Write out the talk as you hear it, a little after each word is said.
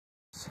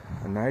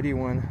a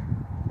 91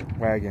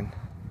 Wagon.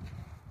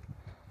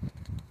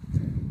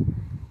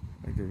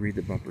 I like to read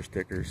the bumper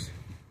stickers.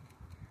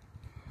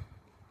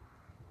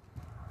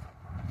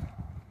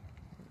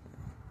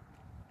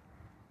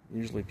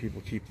 Usually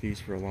people keep these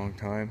for a long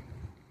time.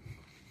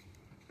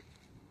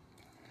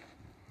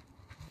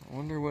 I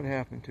wonder what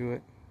happened to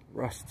it.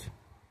 Rust.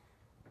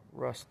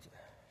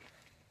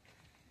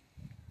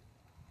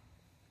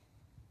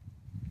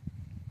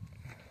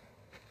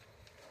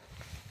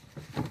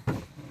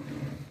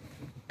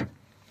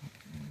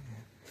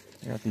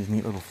 Got these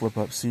neat little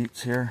flip-up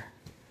seats here,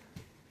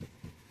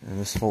 and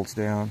this folds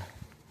down.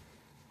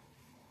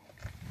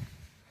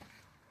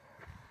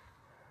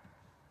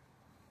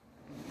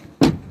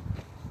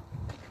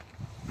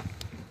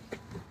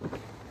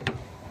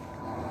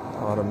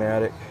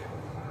 Automatic.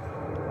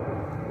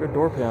 Good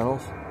door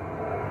panels.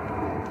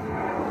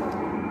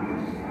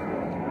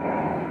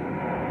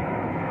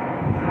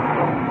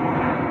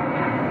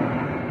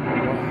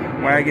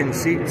 Wagon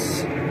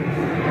seats.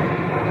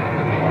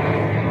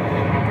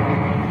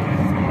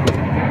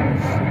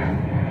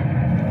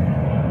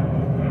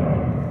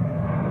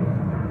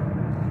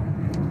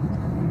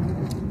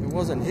 It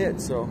wasn't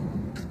hit, so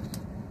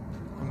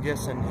I'm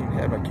guessing he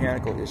had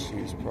mechanical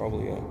issues,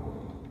 probably a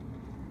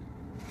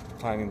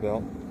timing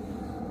belt.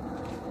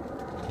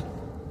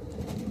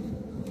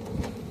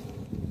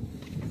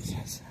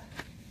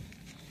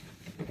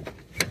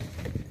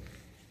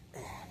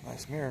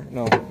 Nice mirror.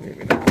 No,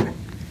 maybe not.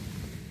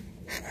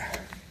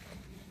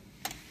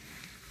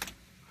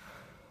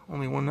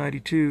 Only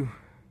 192.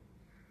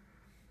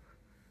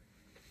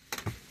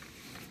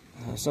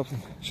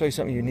 Show you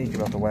something unique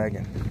about the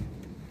Wagon.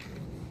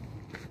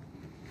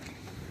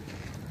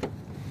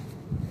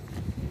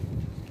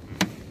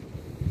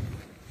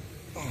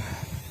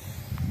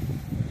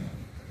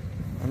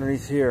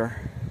 Underneath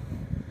here,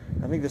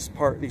 I think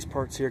these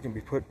parts here can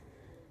be put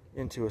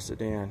into a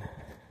sedan.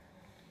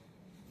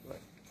 But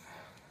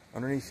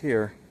underneath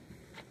here,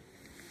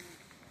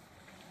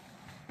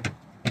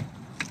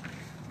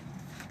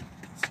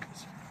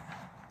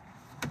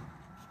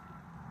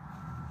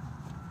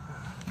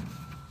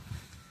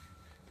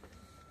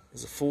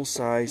 is a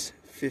full-size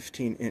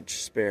 15-inch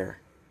spare.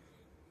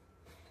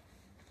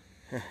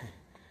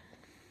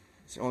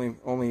 It's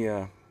only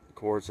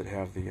cords that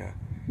have the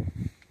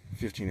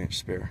 15-inch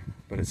spare,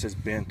 but it says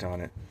bent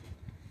on it,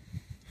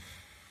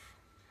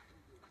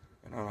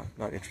 and I'm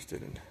not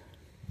interested in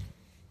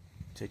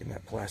taking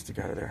that plastic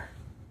out of there.